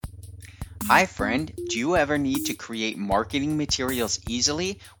Hi, friend. Do you ever need to create marketing materials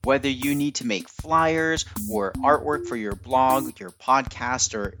easily? Whether you need to make flyers or artwork for your blog, your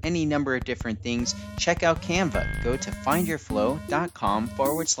podcast, or any number of different things, check out Canva. Go to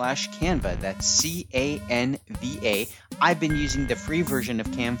findyourflow.com/Canva. That's CANVA. I've been using the free version of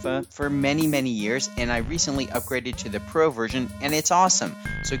Canva for many, many years, and I recently upgraded to the pro version, and it's awesome.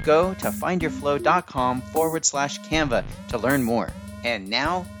 So go to findyourflow.com/Canva to learn more. And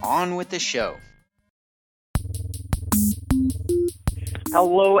now, on with the show.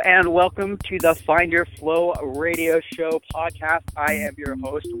 Hello and welcome to the Find Your Flow radio show podcast. I am your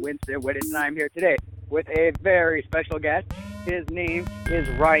host, Winston Whittis, and I'm here today with a very special guest. His name is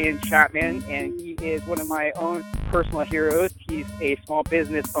Ryan Chapman, and he is one of my own personal heroes. He's a small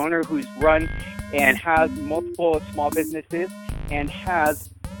business owner who's run and has multiple small businesses and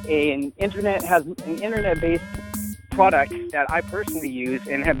has an internet-based product that I personally use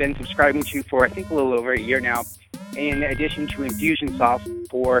and have been subscribing to for I think a little over a year now, in addition to Infusionsoft.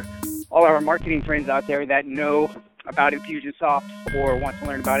 For all our marketing friends out there that know about Infusionsoft or want to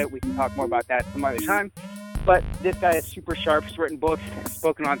learn about it, we can talk more about that some other time. But this guy is super sharp. He's written books,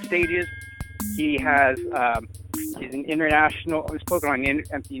 spoken on stages. He has he's an international, spoken on the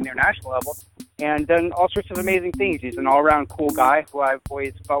international level, and done all sorts of amazing things. He's an all-around cool guy who I've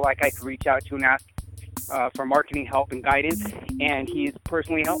always felt like I could reach out to and ask for marketing help and guidance, and he's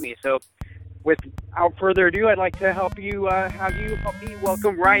personally helped me. So without further ado, I'd like to have you help me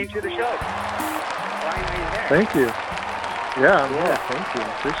welcome Ryan to the show. Ryan, are you there? Thank you. Yeah, thank you. I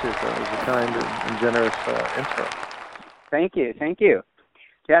appreciate that. It was a kind and generous intro. Thank you.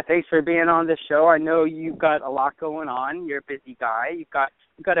 Yeah, thanks for being on the show. I know you've got a lot going on. You're a busy guy. You've got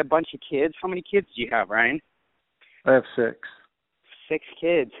a bunch of kids. How many kids do you have, Ryan? I have 6. 6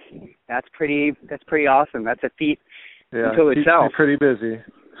 kids. That's pretty awesome. That's a feat until itself. Pretty busy.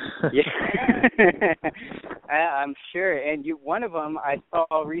 Yeah, I'm sure. And one of them I saw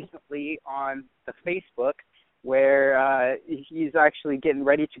recently on the Facebook, where he's actually getting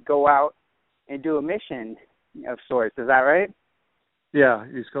ready to go out and do a mission of sorts. Is that right? Yeah,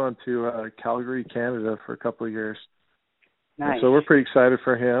 he's going to Calgary, Canada for a couple of years. Nice. So we're pretty excited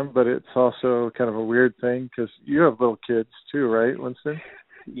for him, but it's also kind of a weird thing because you have little kids too, right, Winston?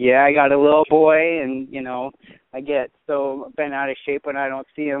 Yeah, I got a little boy, and, I get so bent out of shape when I don't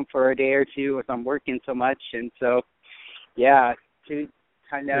see him for a day or two if I'm working so much. And so, yeah, 2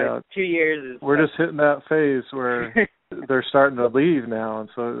 years is... We're just hitting that phase where they're starting to leave now, and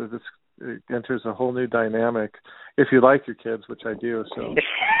so it enters a whole new dynamic. If you like your kids, which I do, so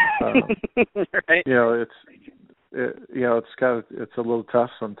right. It's a little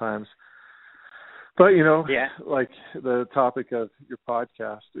tough sometimes. But, like the topic of your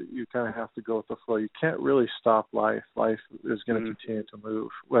podcast, you kind of have to go with the flow. You can't really stop life. Life is going to continue to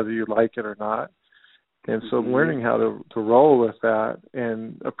move, whether you like it or not. And so learning how to roll with that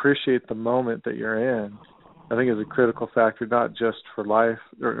and appreciate the moment that you're in, I think is a critical factor, not just for life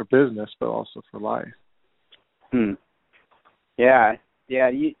or business, but also for life. Yeah,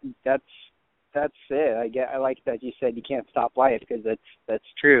 that's it. I like that you said you can't stop life, because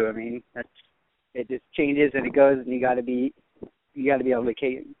that's true. I mean, it just changes and it goes, and you got to be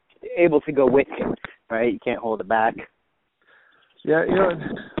able to go with it, right? You can't hold it back. Yeah,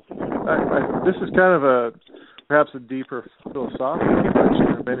 this is kind of perhaps a deeper philosophical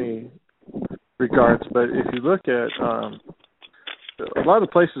question in many regards, but if you look at a lot of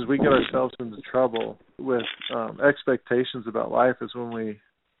the places we get ourselves into trouble with expectations about life is when we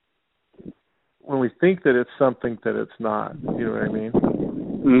think that it's something that it's not. You know what I mean?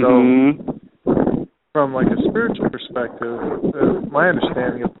 So from like a spiritual perspective, my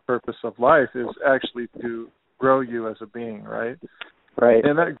understanding of the purpose of life is actually to grow you as a being, right? Right.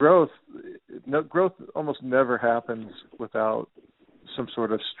 And that growth almost never happens without some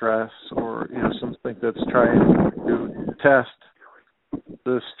sort of stress or something that's trying to test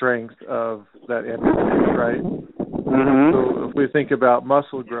the strength of that entity, right? So if we think about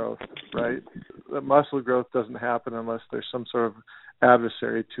muscle growth, right, the muscle growth doesn't happen unless there's some sort of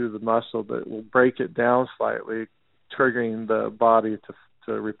adversary to the muscle that will break it down slightly, triggering the body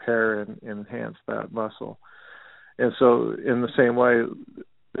to repair and enhance that muscle. And so in the same way,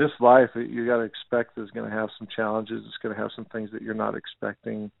 this life, you got to expect is going to have some challenges. It's going to have some things that you're not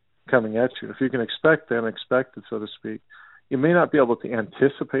expecting coming at you. If you can expect the unexpected, so to speak, you may not be able to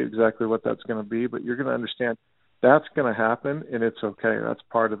anticipate exactly what that's going to be, but you're going to understand that's going to happen, and it's okay. That's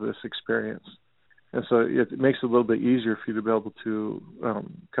part of this experience. And so it makes it a little bit easier for you to be able to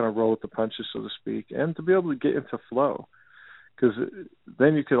kind of roll with the punches, so to speak, and to be able to get into flow. Because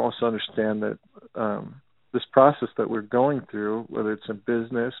then you can also understand that this process that we're going through, whether it's in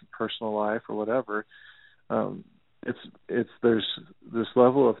business, personal life, or whatever, there's this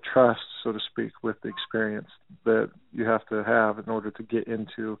level of trust, so to speak, with the experience that you have to have in order to get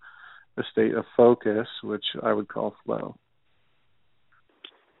into a state of focus, which I would call flow.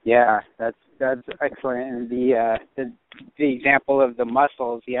 Yeah, that's excellent. And the example of the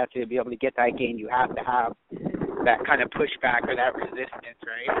muscles, you have to be able to get that gain. You have to have that kind of pushback or that resistance,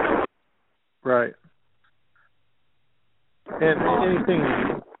 right? Right. And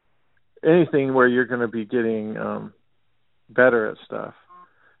anything where you're going to be getting better at stuff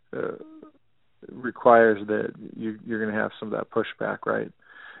requires that you're going to have some of that pushback, right?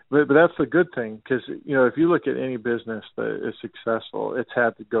 But that's a good thing, because if you look at any business that is successful, it's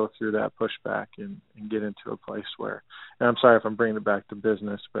had to go through that pushback and get into a place where. And I'm sorry if I'm bringing it back to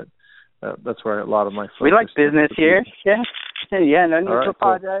business, but that's where a lot of my focus. We like business here. Yeah. No need to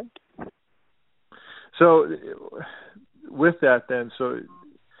apologize. Cool. So with that, then,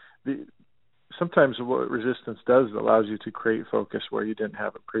 sometimes what resistance does, it allows you to create focus where you didn't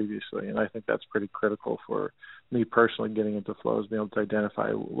have it previously, and I think that's pretty critical for me personally getting into flow, is being able to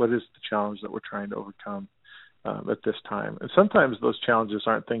identify what is the challenge that we're trying to overcome at this time. And sometimes those challenges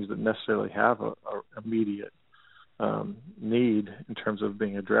aren't things that necessarily have a immediate need in terms of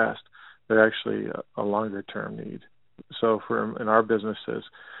being addressed. They're actually a longer term need. So in our businesses,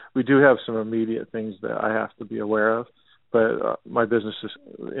 we do have some immediate things that I have to be aware of, but my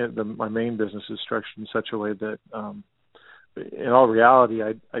main business is structured in such a way that in all reality,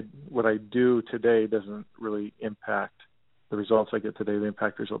 what I do today doesn't really impact the results I get today. They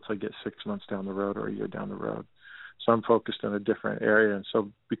impact the results I get 6 months down the road or a year down the road. So I'm focused in a different area. And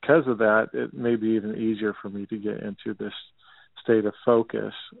so because of that, it may be even easier for me to get into this state of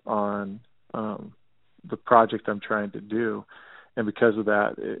focus on the project I'm trying to do. And because of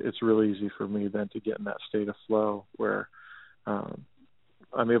that, it's really easy for me then to get in that state of flow where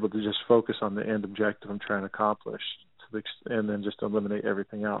I'm able to just focus on the end objective I'm trying to accomplish, and then just eliminate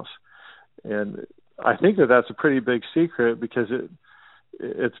everything else. And I think that that's a pretty big secret, because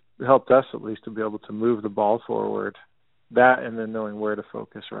it's helped us at least to be able to move the ball forward, that and then knowing where to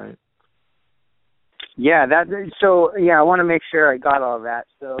focus, right? Yeah, I want to make sure I got all of that.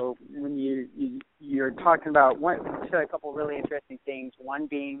 So when you're talking about you said a couple of really interesting things. One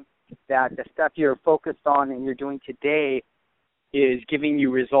being that the stuff you're focused on and you're doing today is giving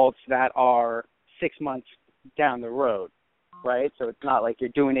you results that are 6 months down the road, right? So it's not like you're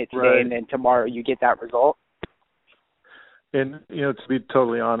doing it today and then tomorrow you get that result. And, to be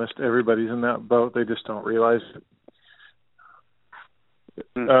totally honest, everybody's in that boat. They just don't realize it.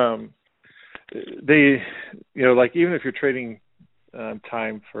 Like even if you're trading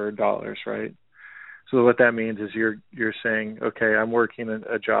time for dollars, right? So what that means is you're saying, okay, I'm working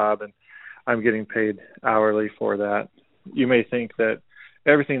a job and I'm getting paid hourly for that. You may think that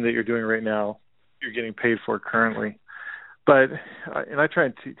everything that you're doing right now, you're getting paid for currently. But, I try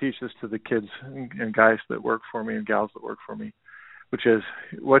and teach this to the kids and guys that work for me and gals that work for me, which is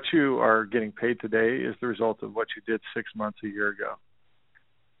what you are getting paid today is the result of what you did 6 months, a year ago.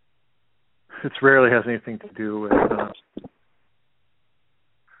 It rarely has anything to do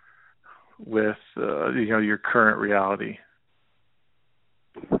with your current reality.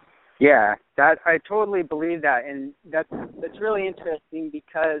 Yeah, that I totally believe that, and that's really interesting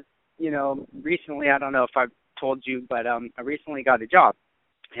because recently, I don't know if I've told you, but I recently got a job,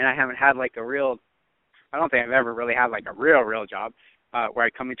 and I haven't had I don't think I've ever really had like a real job where I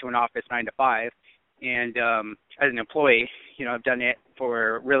come into an office 9 to 5, and as an employee, I've done it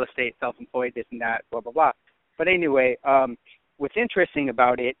for real estate, self-employed, this and that, blah blah blah. But anyway, what's interesting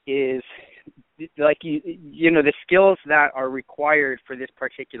about it is like the skills that are required for this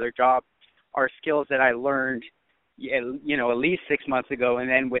particular job are skills that I learned at least 6 months ago, and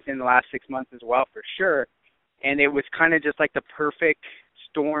then within the last 6 months as well, for sure. And it was kind of just like the perfect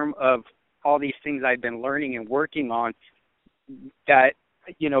storm of all these things I'd been learning and working on that,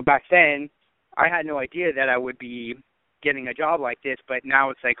 back then I had no idea that I would be getting a job like this, but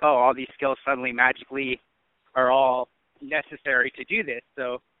now it's like, oh, all these skills suddenly magically are all necessary to do this.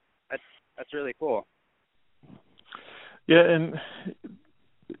 So that's really cool. Yeah, and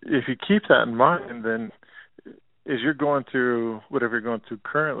if you keep that in mind, then as you're going through whatever you're going through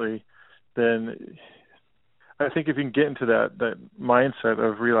currently, then I think if you can get into that mindset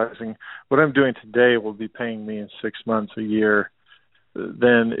of realizing what I'm doing today will be paying me in 6 months, a year,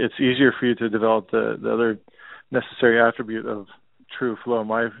 then it's easier for you to develop the other necessary attribute of true flow,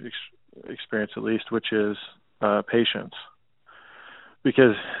 my experience at least, which is patience.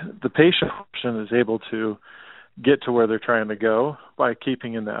 Because the patient person is able to get to where they're trying to go by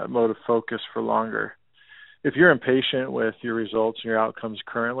keeping in that mode of focus for longer. if you're impatient with your results and your outcomes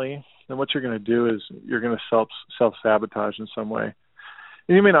currently, then what you're going to do is you're going to self-sabotage in some way.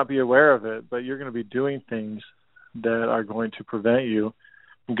 And you may not be aware of it, but you're going to be doing things that are going to prevent you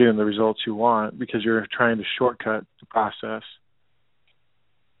from getting the results you want because you're trying to shortcut the process.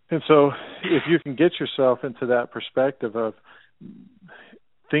 And so if you can get yourself into that perspective of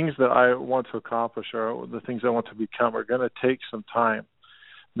things that I want to accomplish or the things I want to become are going to take some time,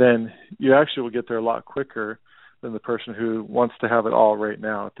 then you actually will get there a lot quicker than the person who wants to have it all right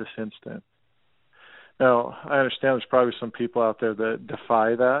now at this instant. Now, I understand there's probably some people out there that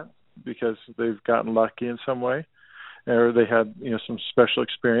defy that because they've gotten lucky in some way or they had, some special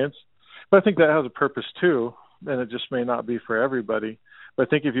experience. But I think that has a purpose too, and it just may not be for everybody. But I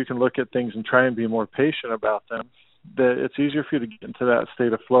think if you can look at things and try and be more patient about them, that it's easier for you to get into that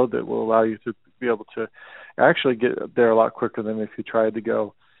state of flow that will allow you to be able to actually get there a lot quicker than if you tried to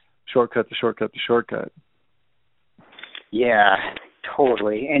go shortcut to shortcut to shortcut. Yeah,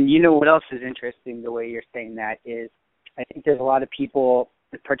 totally. And you know what else is interesting the way you're saying that is I think there's a lot of people,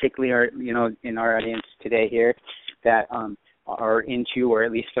 particularly in our audience today here, that are into or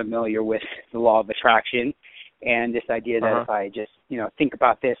at least familiar with the law of attraction and this idea that if I just, think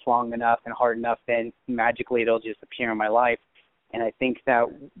about this long enough and hard enough, then magically it'll just appear in my life. And I think that,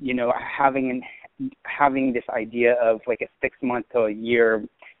 having this idea of like a 6 month to a year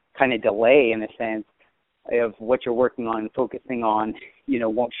kind of delay in a sense of what you're working on and focusing on,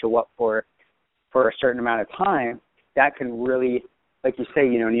 won't show up for a certain amount of time, that can really, like you say,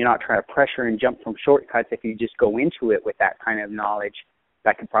 you're not trying to pressure and jump from shortcuts. If you just go into it with that kind of knowledge,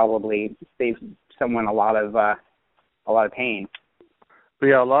 that could probably save someone a lot of pain. But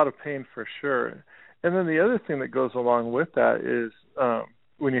yeah, a lot of pain for sure. And then the other thing that goes along with that is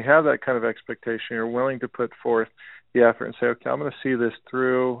when you have that kind of expectation, you're willing to put forth the effort and say, okay, I'm going to see this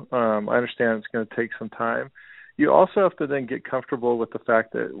through. I understand it's going to take some time. You also have to then get comfortable with the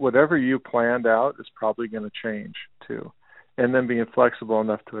fact that whatever you planned out is probably going to change too, and then being flexible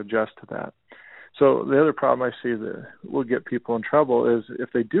enough to adjust to that. So the other problem I see that will get people in trouble is if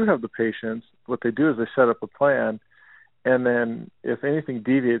they do have the patience, what they do is they set up a plan, and then if anything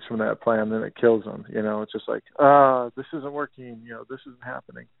deviates from that plan, then it kills them. It's just like, this isn't working, this isn't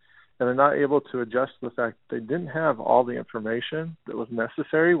happening. And they're not able to adjust to the fact that they didn't have all the information that was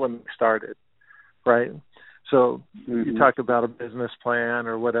necessary when they started, right? So you talk about a business plan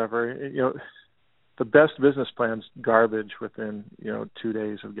or whatever, the best business plan's garbage within, 2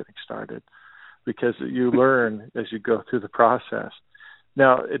 days of getting started because you learn as you go through the process.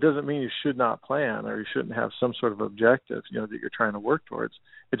 Now, it doesn't mean you should not plan or you shouldn't have some sort of objective, that you're trying to work towards.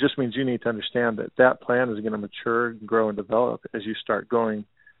 It just means you need to understand that that plan is going to mature and grow and develop as you start going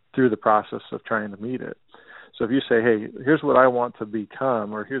through the process of trying to meet it. So if you say, hey, here's what I want to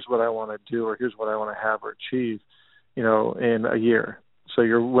become, or here's what I want to do, or here's what I want to have or achieve, in a year. So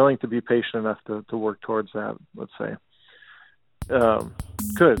you're willing to be patient enough to work towards that, let's say.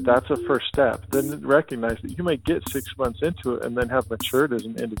 Good. That's a first step. Then recognize that you may get 6 months into it and then have matured as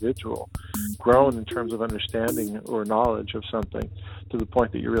an individual, grown in terms of understanding or knowledge of something to the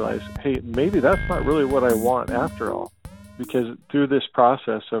point that you realize, hey, maybe that's not really what I want after all. Because through this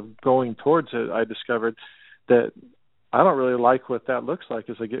process of going towards it, I discovered that I don't really like what that looks like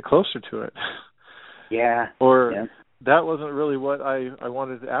as I get closer to it. Yeah. That wasn't really what I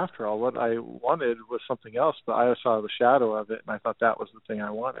wanted after all. What I wanted was something else, but I saw the shadow of it, and I thought that was the thing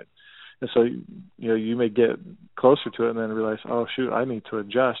I wanted. And so, you may get closer to it and then realize, oh, shoot, I need to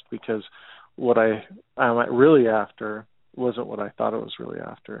adjust because what I'm really after wasn't what I thought it was really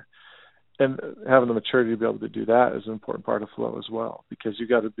after. And having the maturity to be able to do that is an important part of flow as well, because you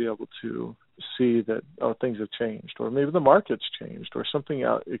got to be able to see that, things have changed, or maybe the market's changed, or something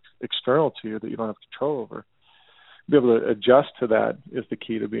out external to you that you don't have control over. Be able to adjust to that is the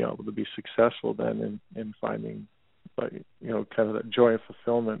key to being able to be successful then in finding, kind of that joy and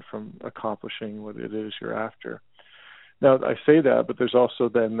fulfillment from accomplishing what it is you're after. Now, I say that, but there's also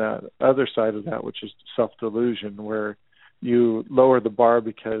then that other side of that, which is self-delusion, where you lower the bar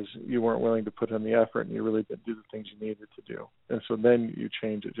because you weren't willing to put in the effort and you really didn't do the things you needed to do. And so then you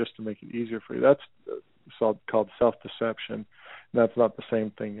change it just to make it easier for you. That's called self-deception. And that's not the same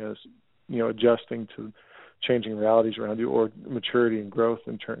thing as, adjusting to changing realities around you, or maturity and growth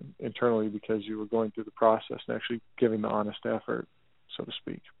internally because you were going through the process and actually giving the honest effort, so to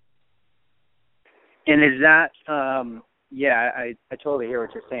speak. And is that, I totally hear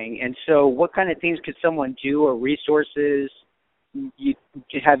what you're saying. And so what kind of things could someone do, or resources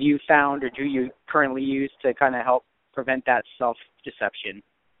have you found or do you currently use to kind of help prevent that self-deception?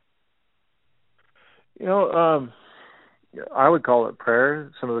 I would call it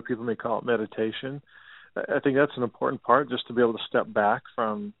prayer. Some other people may call it meditation. I think that's an important part, just to be able to step back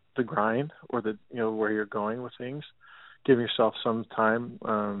from the grind or the, where you're going with things, giving yourself some time.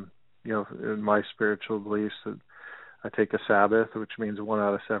 In my spiritual beliefs, that I take a Sabbath, which means 1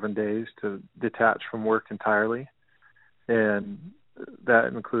 out of 7 days, to detach from work entirely. And that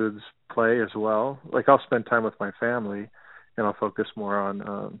includes play as well. Like, I'll spend time with my family and I'll focus more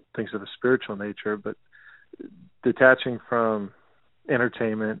on things of a spiritual nature, but detaching from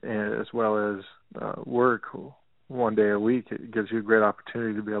entertainment as well as work 1 day a week, it gives you a great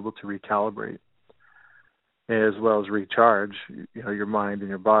opportunity to be able to recalibrate as well as recharge, your mind and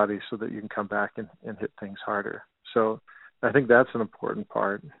your body, so that you can come back and hit things harder. So I think that's an important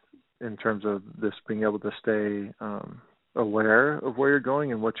part in terms of this, being able to stay aware of where you're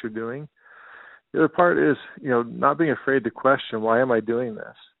going and what you're doing. The other part is, not being afraid to question, why am I doing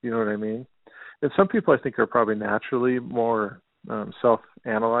this? You know what I mean? And some people, I think, are probably naturally more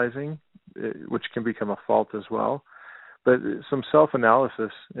self-analyzing, which can become a fault as well. But some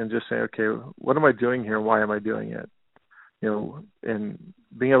self-analysis and just saying, okay, what am I doing here? Why am I doing it? And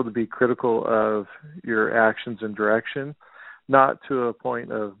being able to be critical of your actions and direction, not to a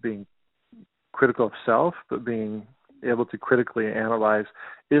point of being critical of self, but being able to critically analyze,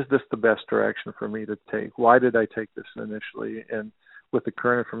 is this the best direction for me to take? Why did I take this initially? And with the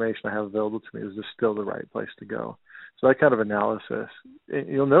current information I have available to me, is this still the right place to go? So that kind of analysis.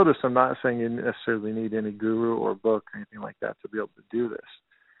 You'll notice I'm not saying you necessarily need any guru or book or anything like that to be able to do this.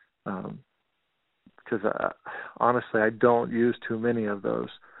 Because honestly, I don't use too many of those.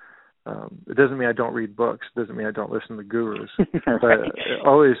 It doesn't mean I don't read books. It doesn't mean I don't listen to gurus. Right. But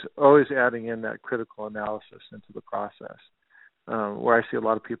always adding in that critical analysis into the process. Where I see a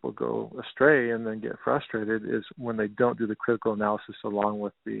lot of people go astray and then get frustrated is when they don't do the critical analysis along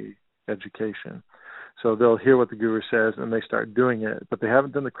with the education. So they'll hear what the guru says and they start doing it, but they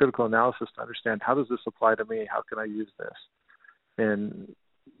haven't done the critical analysis to understand, how does this apply to me? How can I use this? And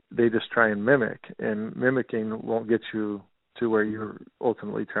they just try and mimic, and mimicking won't get you to where you're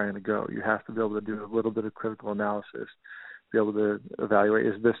ultimately trying to go. You have to be able to do a little bit of critical analysis, be able to evaluate,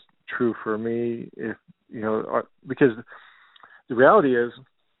 is this true for me? Because the reality is,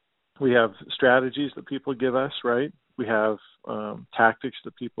 we have strategies that people give us, right? We have tactics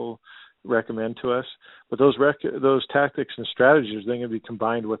that people recommend to us, but those tactics and strategies are then going to be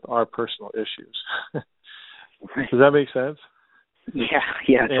combined with our personal issues. Does that make sense?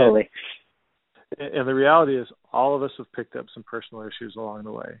 Yeah, totally. And the reality is, all of us have picked up some personal issues along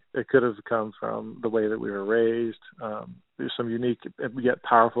the way. It could have come from the way that we were raised. There's some unique yet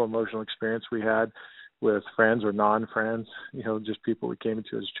powerful emotional experience we had with friends or non-friends, just people we came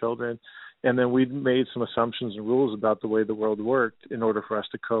into as children. And then we made some assumptions and rules about the way the world worked in order for us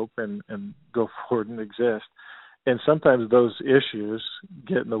to cope and go forward and exist. And sometimes those issues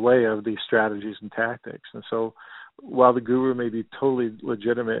get in the way of these strategies and tactics. And so while the guru may be totally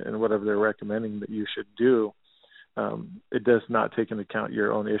legitimate in whatever they're recommending that you should do, it does not take into account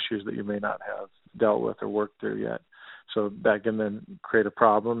your own issues that you may not have dealt with or worked through yet. So that can then create a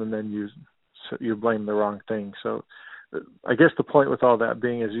problem, and then you blame the wrong thing. So I guess the point with all that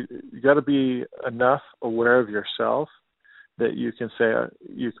being is you got to be enough aware of yourself that you can say,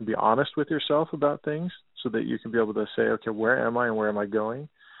 you can be honest with yourself about things, so that you can be able to say, okay, where am I and where am I going?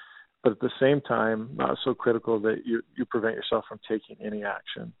 But at the same time, not so critical that you prevent yourself from taking any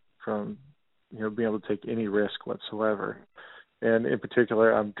action, from being able to take any risk whatsoever. And in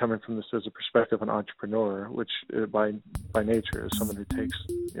particular, I'm coming from this as a perspective of an entrepreneur, which by nature is someone who takes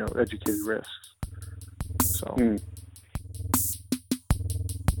educated risks. So.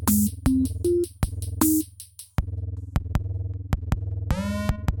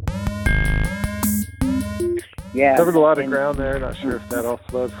 Yeah. Covered a lot of ground there. Not sure if that all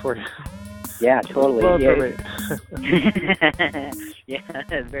flowed for you. Yeah, totally. Flowed for me. Yeah,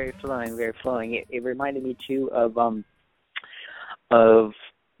 very flowing. It reminded me too of one of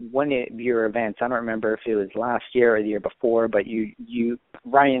your events. I don't remember if it was last year or the year before, but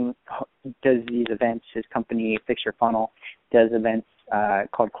Ryan does these events. His company, Fix Your Funnel, does events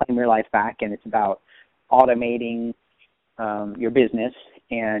called Claim Your Life Back, and it's about automating your business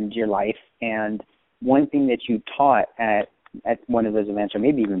and your life. And one thing that you taught at one of those events, or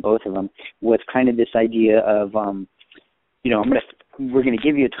maybe even both of them, was kind of this idea of, we're going to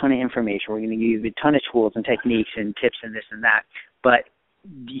give you a ton of information. We're going to give you a ton of tools and techniques and tips and this and that. But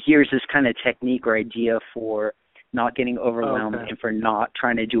here's this kind of technique or idea for not getting overwhelmed and for not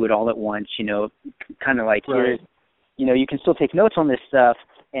trying to do it all at once, kind of like, right. You can still take notes on this stuff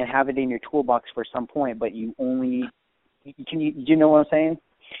and have it in your toolbox for some point, but do you know what I'm saying?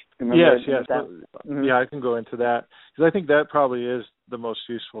 Yes. Well, yeah, I can go into that, because I think that probably is the most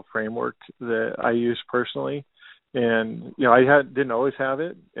useful framework that I use personally. And, you know, I didn't always have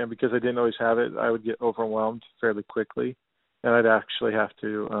it. And because I didn't always have it, I would get overwhelmed fairly quickly. And I'd actually have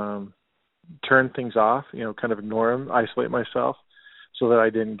to turn things off, you know, kind of ignore them, isolate myself so that I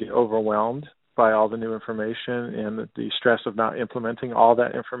didn't get overwhelmed by all the new information and the stress of not implementing all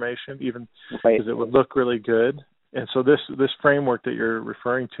that information, even because it would look really good. And so this framework that you're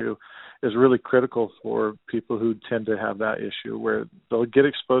referring to is really critical for people who tend to have that issue where they'll get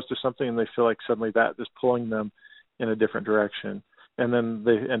exposed to something and they feel like suddenly that is pulling them in a different direction. And then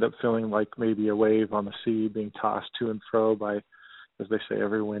they end up feeling like maybe a wave on the sea being tossed to and fro by, as they say,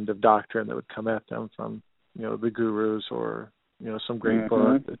 every wind of doctrine that would come at them from, you know, the gurus or, you know, some great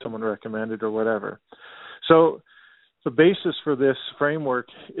book that someone recommended or whatever. So the basis for this framework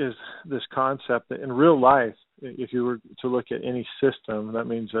is this concept that in real life, if you were to look at any system, that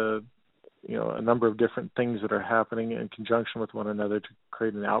means a number of different things that are happening in conjunction with one another to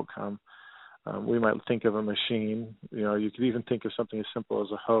create an outcome. We might think of a machine. You know, you could even think of something as simple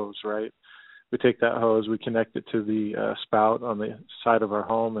as a hose, right? We take that hose, we connect it to the spout on the side of our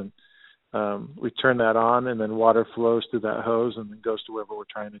home, and we turn that on, and then water flows through that hose and then goes to wherever we're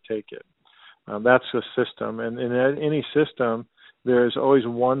trying to take it. That's a system. And in any system, there is always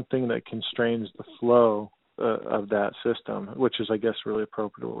one thing that constrains the flow of that system, which is, I guess, really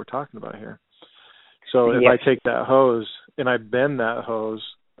appropriate to what we're talking about here. So if I take that hose and I bend that hose,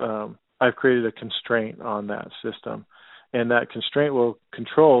 I've created a constraint on that system. And that constraint will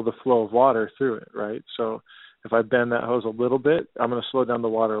control the flow of water through it, right? So if I bend that hose a little bit, I'm going to slow down the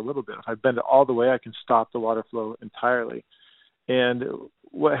water a little bit. If I bend it all the way, I can stop the water flow entirely. And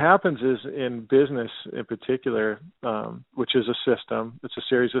what happens is in business in particular, which is a system, it's a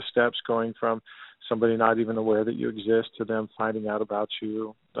series of steps going from somebody not even aware that you exist to them finding out about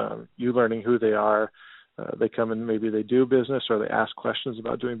you, you learning who they are. They come and maybe they do business or they ask questions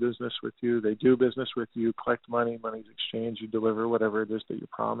about doing business with you. They do business with you, collect money, money's exchanged, you deliver whatever it is that you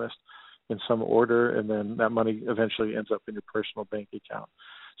promised in some order, and then that money eventually ends up in your personal bank account.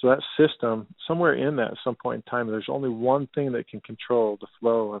 So that system, somewhere in that, at some point in time, there's only one thing that can control the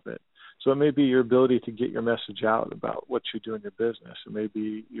flow of it. So it may be your ability to get your message out about what you do in your business. It may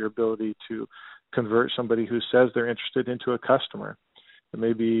be your ability to convert somebody who says they're interested into a customer. It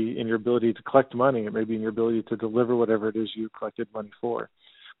may be in your ability to collect money. It may be in your ability to deliver whatever it is you collected money for.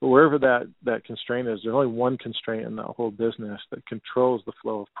 But wherever that constraint is, there's only one constraint in that whole business that controls the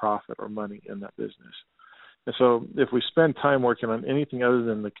flow of profit or money in that business. And so if we spend time working on anything other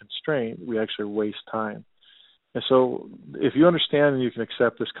than the constraint, we actually waste time. And so if you understand and you can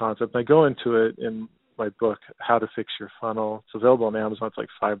accept this concept, and I go into it in my book, How to Fix Your Funnel. It's available on Amazon. It's like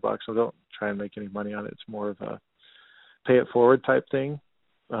 $5. So don't try and make any money on it. It's more of a pay it forward type thing.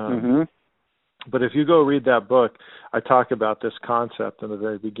 But if you go read that book, I talk about this concept in the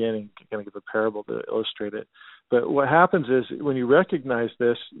very beginning. I'm going to give a parable to illustrate it. But what happens is when you recognize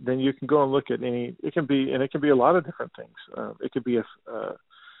this, then you can go and look at it can be a lot of different things. It could be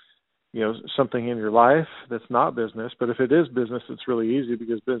something in your life that's not business. But if it is business, it's really easy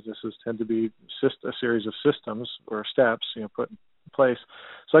because businesses tend to be a series of systems or steps, put in place.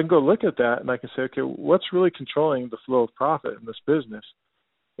 So I can go look at that and I can say, okay, what's really controlling the flow of profit in this business?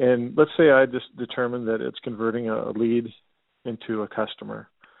 And let's say I just determined that it's converting a lead into a customer.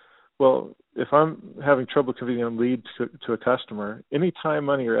 Well, if I'm having trouble converting a lead to a customer, any time,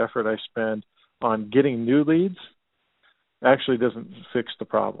 money, or effort I spend on getting new leads actually doesn't fix the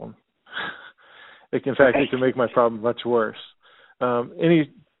problem. In fact, it can make my problem much worse.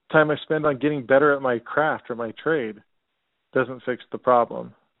 Any time I spend on getting better at my craft or my trade doesn't fix the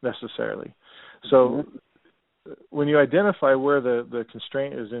problem necessarily. So when you identify where the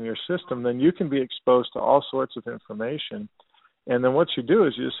constraint is in your system, then you can be exposed to all sorts of information. And then what you do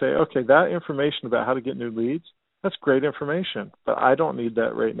is you just say, okay, that information about how to get new leads, that's great information, but I don't need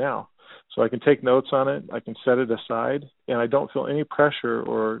that right now. So I can take notes on it, I can set it aside, and I don't feel any pressure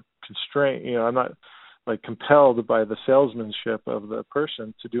or constraint. I'm not like compelled by the salesmanship of the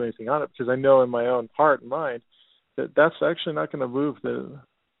person to do anything on it because I know in my own heart and mind that that's actually not going to move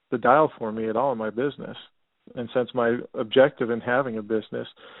the dial for me at all in my business. And since my objective in having a business,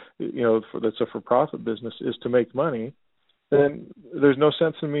 that's a for-profit business, is to make money, then there's no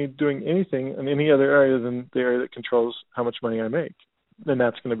sense in me doing anything in any other area than the area that controls how much money I make. Then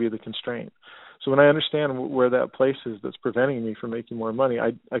that's going to be the constraint. So when I understand where that place is that's preventing me from making more money,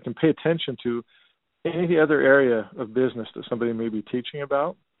 I can pay attention to any other area of business that somebody may be teaching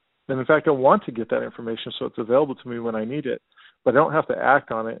about. And in fact, I want to get that information so it's available to me when I need it, but I don't have to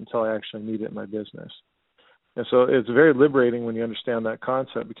act on it until I actually need it in my business. And so it's very liberating when you understand that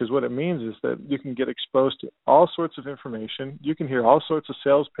concept, because what it means is that you can get exposed to all sorts of information. You can hear all sorts of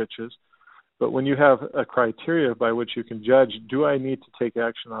sales pitches. But when you have a criteria by which you can judge, do I need to take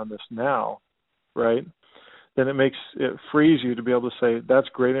action on this now, right? Then it frees you to be able to say, that's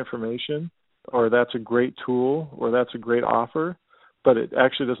great information, or that's a great tool, or that's a great offer, but it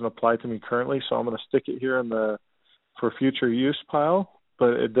actually doesn't apply to me currently, so I'm going to stick it here in the for future use pile,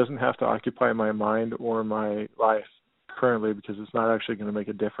 but it doesn't have to occupy my mind or my life currently, because it's not actually going to make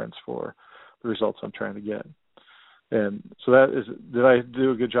a difference for the results I'm trying to get. And so did I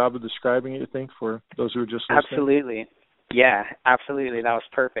do a good job of describing it, you think, for those who are just listening? Absolutely. Yeah, absolutely. That was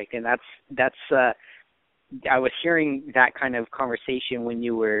perfect. And that's I was hearing that kind of conversation when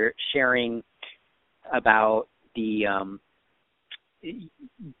you were sharing about the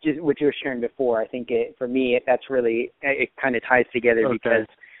just what you were sharing before. I think for me, that's really, it kind of ties together. Okay. Because,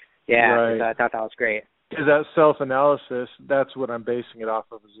 right. I thought that was great. Because that self-analysis, that's what I'm basing it off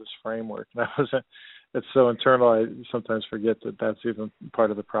of, is this framework. And it's so internal, I sometimes forget that that's even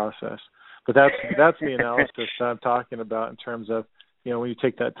part of the process. But that's the analysis that I'm talking about, in terms of, when you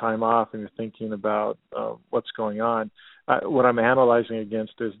take that time off and you're thinking about what's going on. What I'm analyzing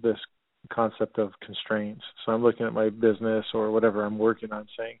against is this concept of constraints. So I'm looking at my business or whatever I'm working on,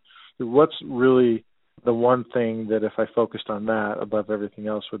 saying, what's really the one thing that if I focused on that above everything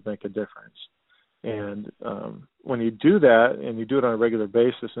else would make a difference? And when you do that, and you do it on a regular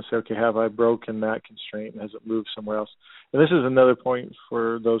basis and say, okay, have I broken that constraint, and has it moved somewhere else? And this is another point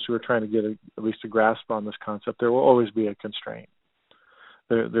for those who are trying to get at least a grasp on this concept. There will always be a constraint.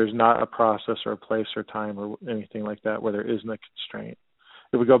 There's not a process or a place or time or anything like that where there isn't a constraint.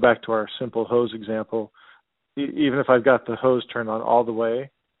 If we go back to our simple hose example, even if I've got the hose turned on all the way,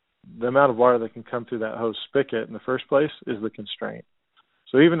 the amount of water that can come through that hose spigot in the first place is the constraint.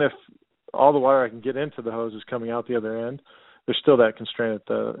 So even if all the water I can get into the hose is coming out the other end, there's still that constraint at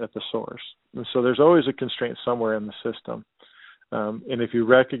the source. And so there's always a constraint somewhere in the system. And if you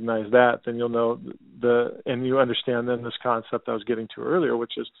recognize that, then you'll know and you understand then this concept I was getting to earlier,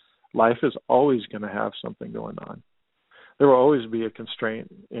 which is life is always going to have something going on. There will always be a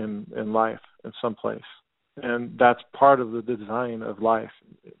constraint in life in some place. And that's part of the design of life,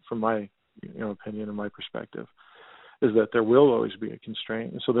 from my opinion and my perspective, is that there will always be a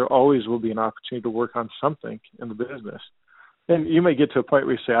constraint. And so there always will be an opportunity to work on something in the business. And you may get to a point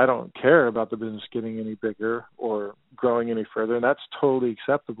where you say, I don't care about the business getting any bigger or growing any further. And that's totally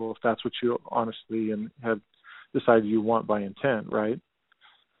acceptable if that's what you honestly and have decided you want by intent, right?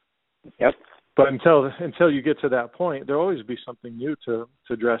 Yep. But until you get to that point, there'll always be something new to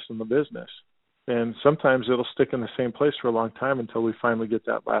address in the business. And sometimes it'll stick in the same place for a long time until we finally get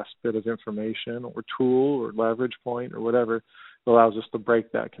that last bit of information or tool or leverage point or whatever that allows us to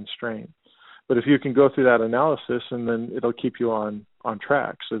break that constraint. But if you can go through that analysis, and then it'll keep you on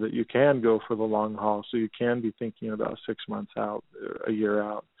track so that you can go for the long haul, so you can be thinking about 6 months out, a year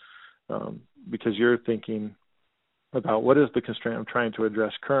out, because you're thinking about what is the constraint I'm trying to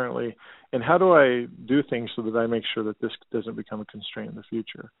address currently, and how do I do things so that I make sure that this doesn't become a constraint in the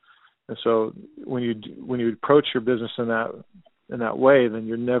future. And so when you approach your business in that way, then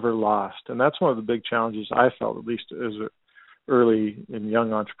you're never lost. And that's one of the big challenges I felt, at least as an early and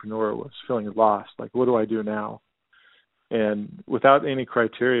young entrepreneur, was feeling lost. Like, what do I do now? And without any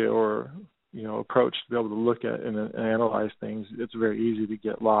criteria or approach to be able to look at and analyze things, it's very easy to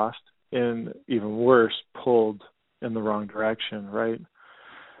get lost, and even worse, pulled in the wrong direction, right?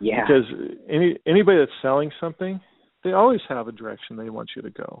 Yeah. Because anybody that's selling something, they always have a direction they want you to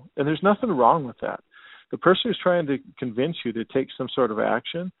go. And there's nothing wrong with that. The person who's trying to convince you to take some sort of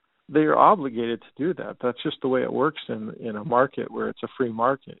action, they are obligated to do that. That's just the way it works in a market where it's a free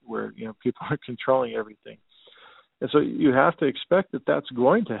market, where people are controlling everything. And so you have to expect that that's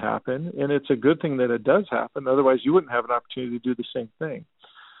going to happen, and it's a good thing that it does happen. Otherwise, you wouldn't have an opportunity to do the same thing.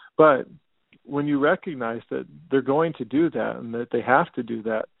 But when you recognize that they're going to do that and that they have to do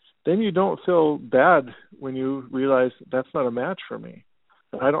that, then you don't feel bad when you realize that's not a match for me.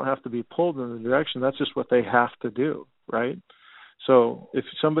 I don't have to be pulled in the direction. That's just what they have to do, right? So if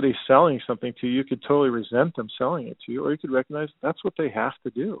somebody's selling something to you, you could totally resent them selling it to you, or you could recognize that's what they have to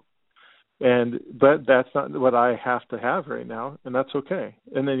do. But that's not what I have to have right now, and that's okay.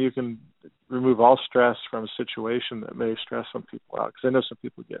 And then you can remove all stress from a situation that may stress some people out, because I know some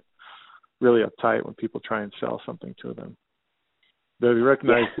people get really uptight when people try and sell something to them. But you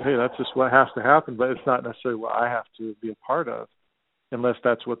recognize, hey, that's just what has to happen, but it's not necessarily what I have to be a part of, unless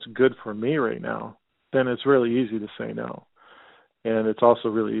that's what's good for me right now. Then it's really easy to say no. And it's also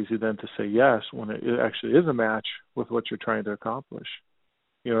really easy then to say yes when it actually is a match with what you're trying to accomplish.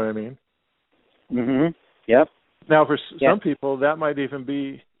 You know what I mean? Mhm. Yep. Now, for Yep. some people, that might even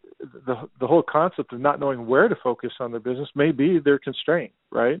be the whole concept of not knowing where to focus on their business may be their constraint,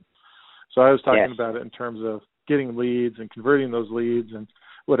 right? So I was talking Yes. about it in terms of getting leads and converting those leads and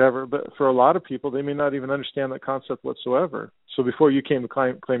whatever. But for a lot of people, they may not even understand that concept whatsoever. So before you came to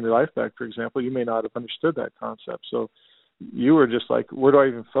claim your life back, for example, you may not have understood that concept. So you were just like, where do I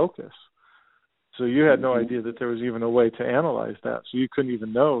even focus? So you had no idea that there was even a way to analyze that. So you couldn't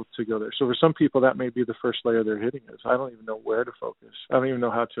even know to go there. So for some people, that may be the first layer they're hitting is, I don't even know where to focus. I don't even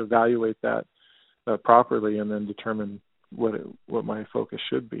know how to evaluate that properly and then determine what my focus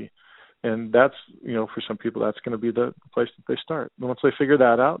should be. And that's, for some people, that's going to be the place that they start. And once they figure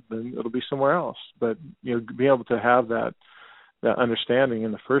that out, then it'll be somewhere else. But, being able to have that understanding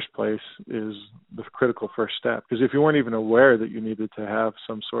in the first place is the critical first step. Because if you weren't even aware that you needed to have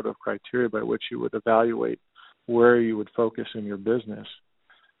some sort of criteria by which you would evaluate where you would focus in your business,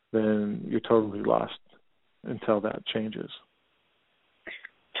 then you're totally lost until that changes.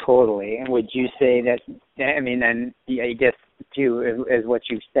 Totally. And would you say that, and I guess, too, as what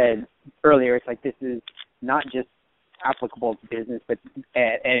you said earlier, it's like this is not just applicable to business, but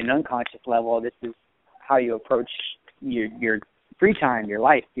at an unconscious level, this is how you approach your free time, your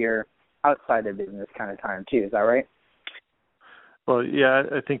life, your outside of business kind of time, too. Is that right? Well, yeah,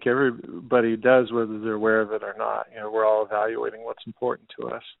 I think everybody does, whether they're aware of it or not. We're all evaluating what's important to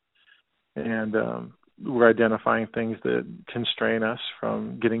us. And we're identifying things that constrain us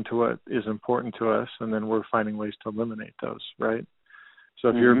from getting to what is important to us, and then we're finding ways to eliminate those, right? So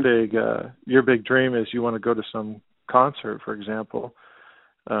if your big dream is you want to go to some concert, for example,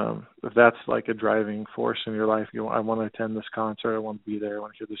 if that's like a driving force in your life, I want to attend this concert, I want to be there, I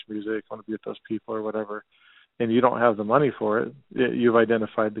want to hear this music, I want to be with those people or whatever, and you don't have the money for it, you've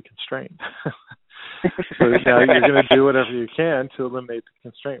identified the constraint. So now you're going to do whatever you can to eliminate the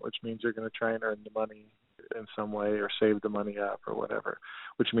constraint, which means you're going to try and earn the money in some way or save the money up or whatever,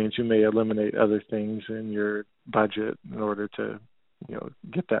 which means you may eliminate other things in your budget in order to,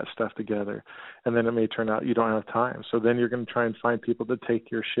 get that stuff together. And then it may turn out you don't have time. So then you're going to try and find people to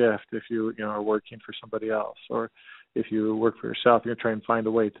take your shift if you, are working for somebody else. Or if you work for yourself, you're going to try and find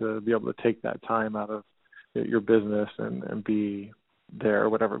a way to be able to take that time out of your business and be there or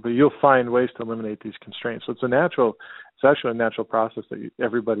whatever. But you'll find ways to eliminate these constraints. So it's actually a natural process that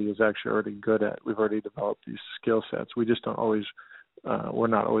everybody is actually already good at. We've already developed these skill sets. We just don't always, we're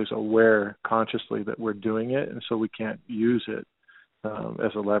not always aware consciously that we're doing it. And so we can't use it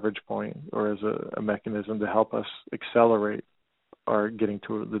as a leverage point or as a mechanism to help us accelerate our getting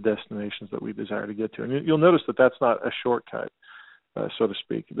to the destinations that we desire to get to. And you'll notice that that's not a shortcut, so to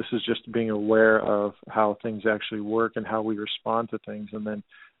speak. This is just being aware of how things actually work and how we respond to things, and then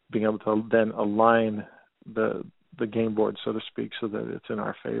being able to then align the game board, so to speak, so that it's in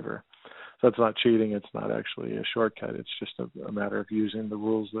our favor. So it's not cheating. It's not actually a shortcut. It's just a matter of using the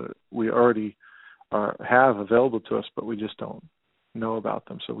rules that we already have available to us, but we just don't know about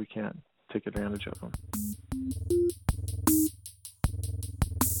them, so we can't take advantage of them.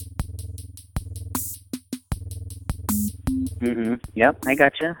 Yep, I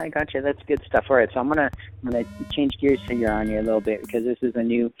gotcha. That's good stuff. All right, so I'm gonna change gears here on you a little bit because this is a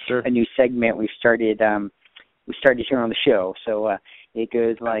new segment we started here on the show. So it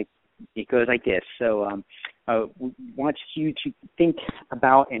goes like this. So we want you to think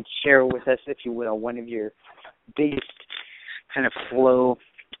about and share with us, if you will, one of your biggest kind of flow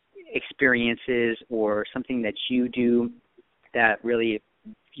experiences or something that you do that really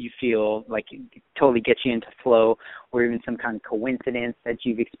you feel like it totally gets you into flow, or even some kind of coincidence that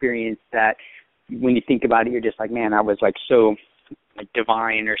you've experienced that when you think about it, you're just like, man, I was like so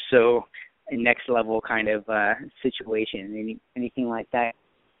divine or so next level kind of situation. Anything like that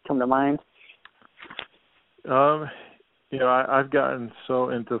come to mind? I've gotten so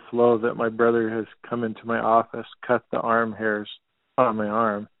into flow that my brother has come into my office, cut the arm hairs on my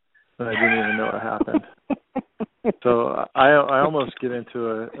arm, and I didn't even know it happened. So I almost get into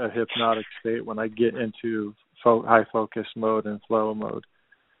a hypnotic state when I get into high focus mode and flow mode.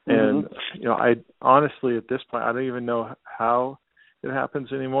 And, I honestly, at this point, I don't even know how it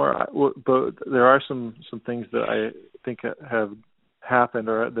happens anymore. But there are some things that I think have happened,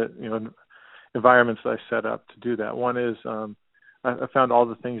 or that, environments that I set up to do that. One is I found all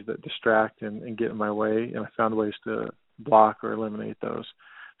the things that distract and get in my way, and I found ways to block or eliminate those.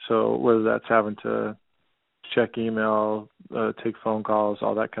 So whether that's having to check email, take phone calls,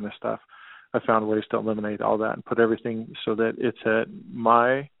 all that kind of stuff, I found ways to eliminate all that and put everything so that it's at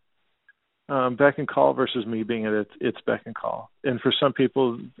my beck and call versus me being at its beck and call. And for some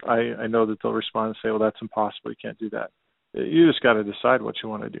people, I know that they'll respond and say, well, that's impossible. You can't do that. You just got to decide what you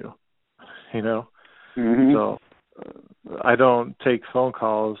want to do, Mm-hmm. So I don't take phone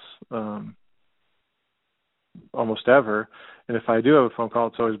calls almost ever. And if I do have a phone call,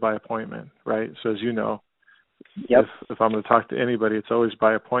 it's always by appointment, right? So as you know, Yep. if I'm going to talk to anybody, it's always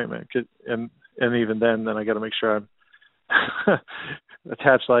by appointment. And even then I got to make sure I'm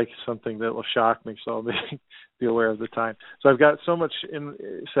attached like something that will shock me, so I'll be aware of the time. So I've got so much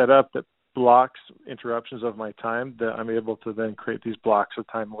set up that blocks interruptions of my time that I'm able to then create these blocks of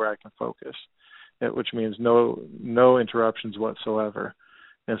time where I can focus, which means no interruptions whatsoever.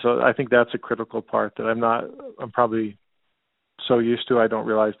 And so I think that's a critical part that I'm probably so used to, I don't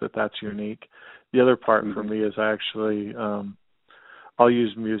realize that that's unique. The other part for me is I actually I'll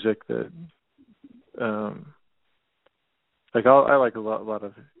use music that like I like a lot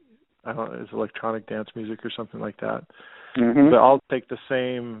of, I don't know, it's electronic dance music or something like that. Mm-hmm. But I'll take the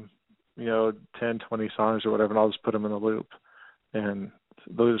same 10, 20 songs or whatever, and I'll just put them in a loop, and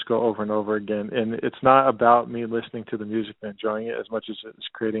they'll just go over and over again. And it's not about me listening to the music and enjoying it as much as it's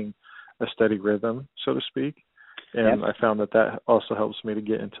creating a steady rhythm, so to speak. And I found that also helps me to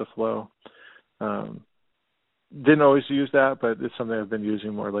get into flow. Didn't always use that, but it's something I've been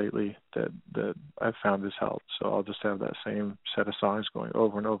using more lately that I've found has helped. So I'll just have that same set of songs going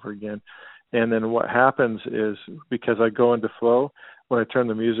over and over again. And then what happens is, because I go into flow, when I turn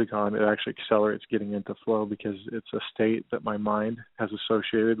the music on, it actually accelerates getting into flow, because it's a state that my mind has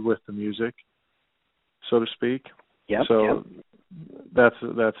associated with the music, so to speak. Yep. So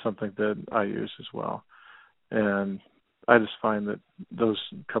that's something that I use as well. And I just find that those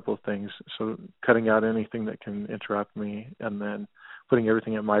couple of things, so cutting out anything that can interrupt me, and then putting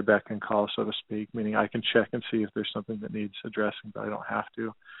everything at my beck and call, so to speak, meaning I can check and see if there's something that needs addressing, but I don't have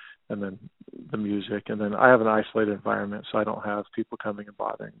to. And then the music, and then I have an isolated environment, so I don't have people coming and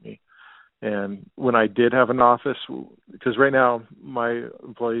bothering me. And when I did have an office, because right now my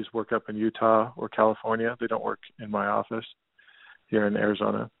employees work up in Utah or California, they don't work in my office here in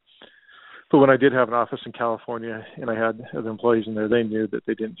Arizona. But when I did have an office in California and I had the employees in there, they knew that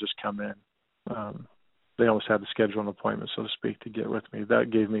they didn't just come in. They almost had to schedule an appointment, so to speak, to get with me.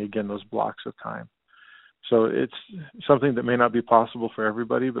 That gave me, again, those blocks of time. So it's something that may not be possible for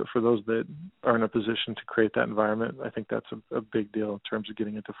everybody, but for those that are in a position to create that environment, I think that's a big deal in terms of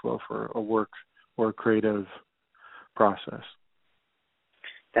getting into flow for a work or a creative process.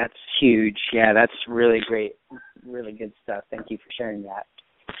 That's huge. Yeah, that's really great. Really good stuff. Thank you for sharing that.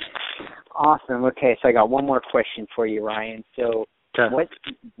 Awesome. Okay, so I got one more question for you, Ryan. So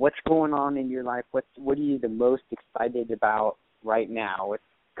what's going on in your life? What are you the most excited about right now? What's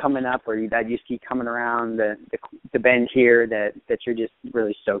coming up, or that you see coming around the bend here that you're just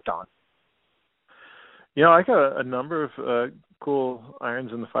really stoked on? I got a number of cool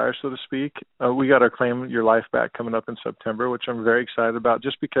irons in the fire, so to speak. We got our Claim Your Life Back coming up in September, which I'm very excited about,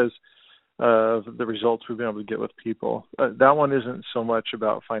 just because of the results we've been able to get with people. That one isn't so much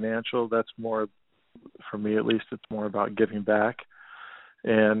about financial. That's more, for me at least, it's more about giving back.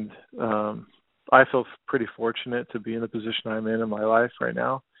 And I feel pretty fortunate to be in the position I'm in my life right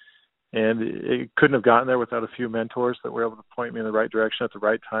now. And it couldn't have gotten there without a few mentors that were able to point me in the right direction at the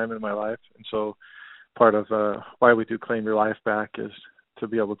right time in my life. And so part of why we do Claim Your Life Back is to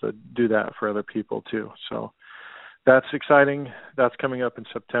be able to do that for other people too. So that's exciting. That's coming up in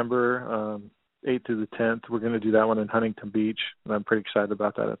September, 8th through the 10th. We're going to do that one in Huntington Beach, and I'm pretty excited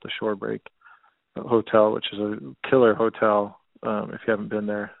about that at the Shorebreak Hotel, which is a killer hotel. If you haven't been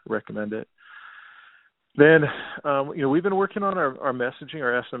there, I recommend it. Then, we've been working on our messaging,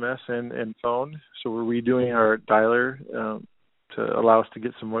 our SMS and phone. So we're redoing our dialer to allow us to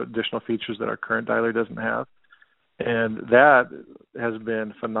get some additional features that our current dialer doesn't have. And that has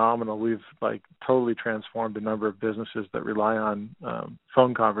been phenomenal. We've totally transformed a number of businesses that rely on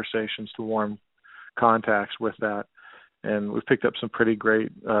phone conversations to warm contacts with that. And we've picked up some pretty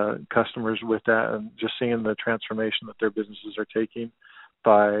great customers with that, and just seeing the transformation that their businesses are taking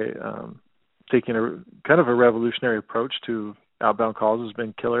by taking a kind of a revolutionary approach to outbound calls has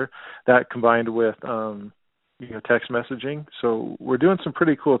been killer. That combined with text messaging. So we're doing some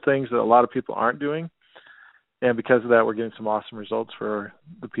pretty cool things that a lot of people aren't doing. And because of that, we're getting some awesome results for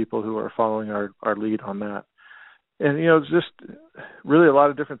the people who are following our lead on that. And, it's just really a lot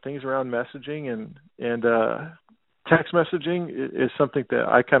of different things around messaging, and text messaging is something that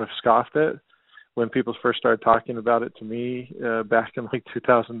I kind of scoffed at when people first started talking about it to me back in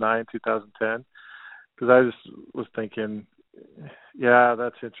 2009, 2010, because I just was thinking, yeah,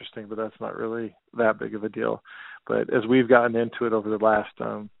 that's interesting, but that's not really that big of a deal. But as we've gotten into it over the last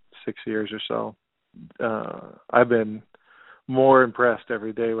 6 years or so, I've been more impressed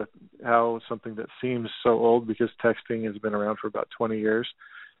every day with how something that seems so old, because texting has been around for about 20 years,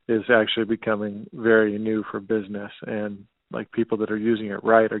 is actually becoming very new for business, and like people that are using it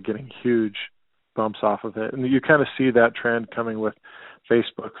right are getting huge bumps off of it. And you kind of see that trend coming with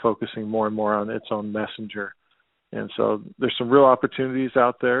Facebook focusing more and more on its own messenger. And so there's some real opportunities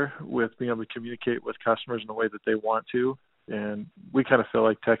out there with being able to communicate with customers in the way that they want to. And we kind of feel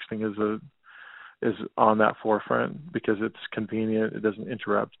like texting is on that forefront because it's convenient. It doesn't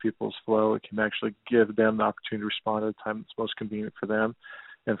interrupt people's flow. It can actually give them the opportunity to respond at a time that's most convenient for them.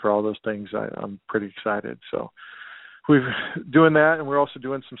 And for all those things, I'm pretty excited. So we're doing that, and we're also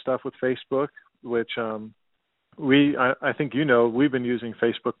doing some stuff with Facebook, which I think we've been using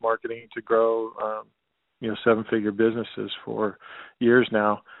Facebook marketing to grow seven-figure businesses for years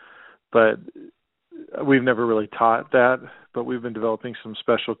now. But we've never really taught that, but we've been developing some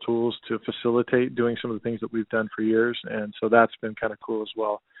special tools to facilitate doing some of the things that we've done for years, and so that's been kind of cool as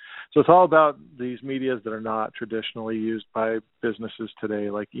well. So it's all about these medias that are not traditionally used by businesses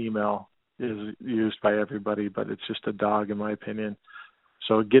today, like email is used by everybody, but it's just a dog in my opinion.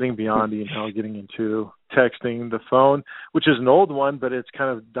 So getting beyond email, getting into texting, the phone, which is an old one, but it's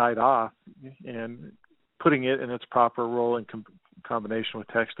kind of died off, and putting it in its proper role in combination with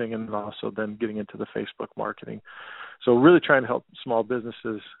texting, and also then getting into the Facebook marketing. So really trying to help small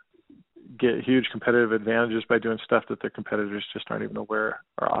businesses get huge competitive advantages by doing stuff that their competitors just aren't even aware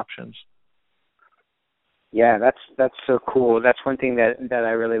are options. Yeah, that's so cool. That's one thing that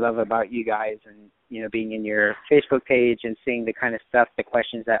I really love about you guys, and being in your Facebook page and seeing the kind of stuff, the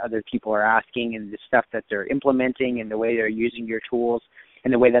questions that other people are asking, and the stuff that they're implementing, and the way they're using your tools,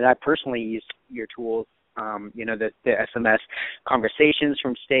 and the way that I personally use your tools. The SMS conversations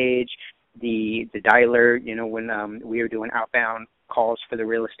from Stage, the dialer, when we were doing outbound calls for the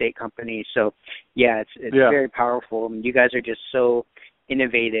real estate company. So it's very powerful. I mean, you guys are just so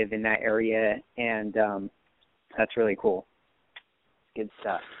innovative in that area, and that's really cool. Good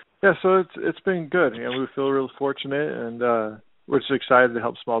stuff. Yeah, so it's been good. We feel real fortunate, and we're just excited to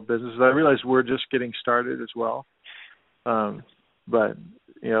help small businesses. I realize we're just getting started as well, but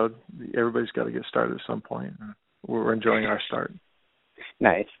everybody's got to get started at some point. We're enjoying our start.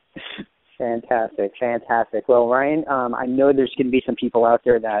 Nice. Fantastic. Well, Ryan, I know there's going to be some people out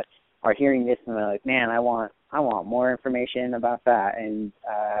there that are hearing this and they're like, man, I want more information about that. And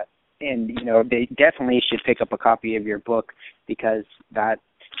they definitely should pick up a copy of your book, because that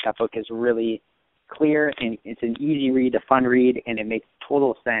book is really clear, and it's an easy read, a fun read, and it makes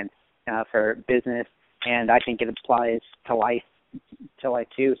total sense for business. And I think it applies to life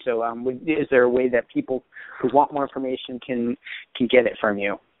too. So is there a way that people who want more information can get it from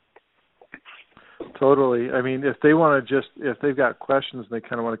you? Totally. I mean, if they want to if they've got questions and they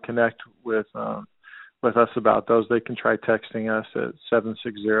kind of want to connect with us about those, they can try texting us at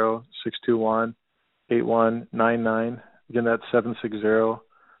 760-621-8199. Again, that's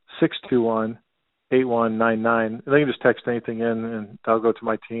 760-621-8199. And they can just text anything in, and I'll go to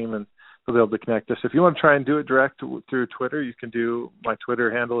my team, and they'll be able to connect us. If you want to try and do it direct through Twitter, you can do. My Twitter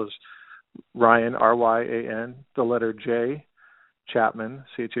handle is Ryan, Ryan, the letter J, Chapman,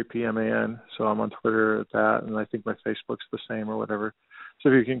 Chapman. So I'm on Twitter at that, and I think my Facebook's the same or whatever. So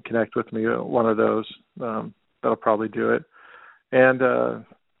if you can connect with me, one of those, that'll probably do it. And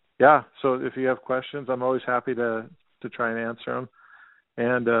so if you have questions, I'm always happy to try and answer them.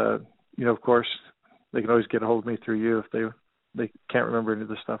 And of course, they can always get a hold of me through you if they can't remember any of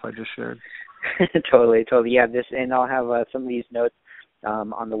the stuff I just shared. Totally. Yeah, and I'll have some of these notes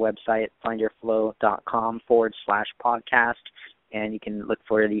on the website, findyourflow.com/podcast, and you can look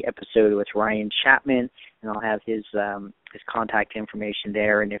for the episode with Ryan Chapman, and I'll have his contact information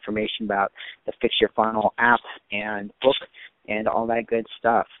there, and information about the Fix Your Funnel app and book and all that good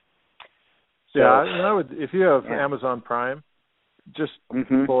stuff. So, I would, if you have Amazon Prime, just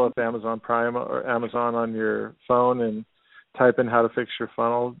pull up Amazon Prime or Amazon on your phone and type in How to Fix Your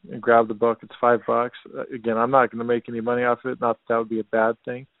Funnel and grab the book. It's $5. Again, I'm not going to make any money off of it. Not that would be a bad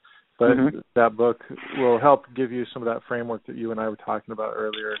thing, but that book will help give you some of that framework that you and I were talking about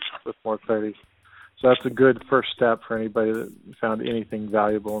earlier with more clarity. So that's a good first step for anybody that found anything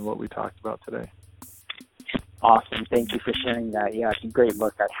valuable in what we talked about today. Awesome. Thank you for sharing that. Yeah, it's a great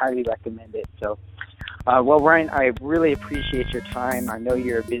book. I'd highly recommend it. So, well, Ryan, I really appreciate your time. I know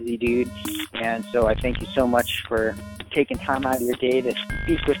you're a busy dude, and so I thank you so much for taking time out of your day to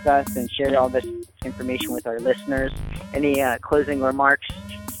speak with us and share all this information with our listeners. Any closing remarks?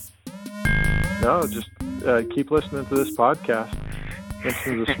 No, just keep listening to this podcast.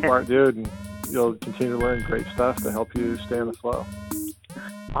 Winston's a smart dude, and you'll continue to learn great stuff to help you stay in the flow.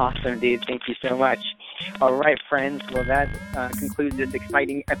 Awesome, dude. Thank you so much. All right, friends. Well, that concludes this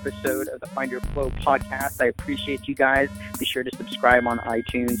exciting episode of the Find Your Flow podcast. I appreciate you guys. Be sure to subscribe on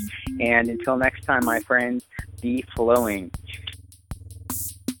iTunes. And until next time, my friends, be flowing.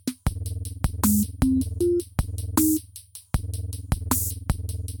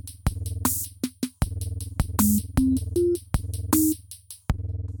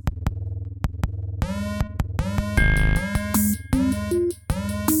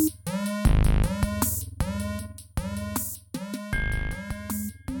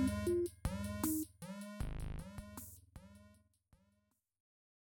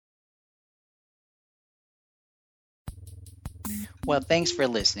 Well, thanks for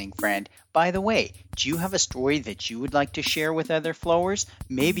listening, friend. By the way, do you have a story that you would like to share with other flowers?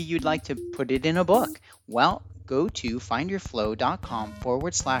 Maybe you'd like to put it in a book. Well, go to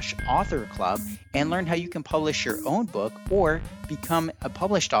findyourflow.com/author club and learn how you can publish your own book or become a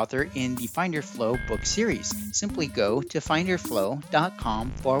published author in the Find Your Flow book series. Simply go to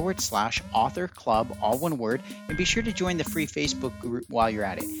findyourflow.com/author club, all one word, and be sure to join the free Facebook group while you're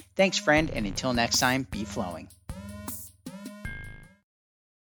at it. Thanks, friend, and until next time, be flowing.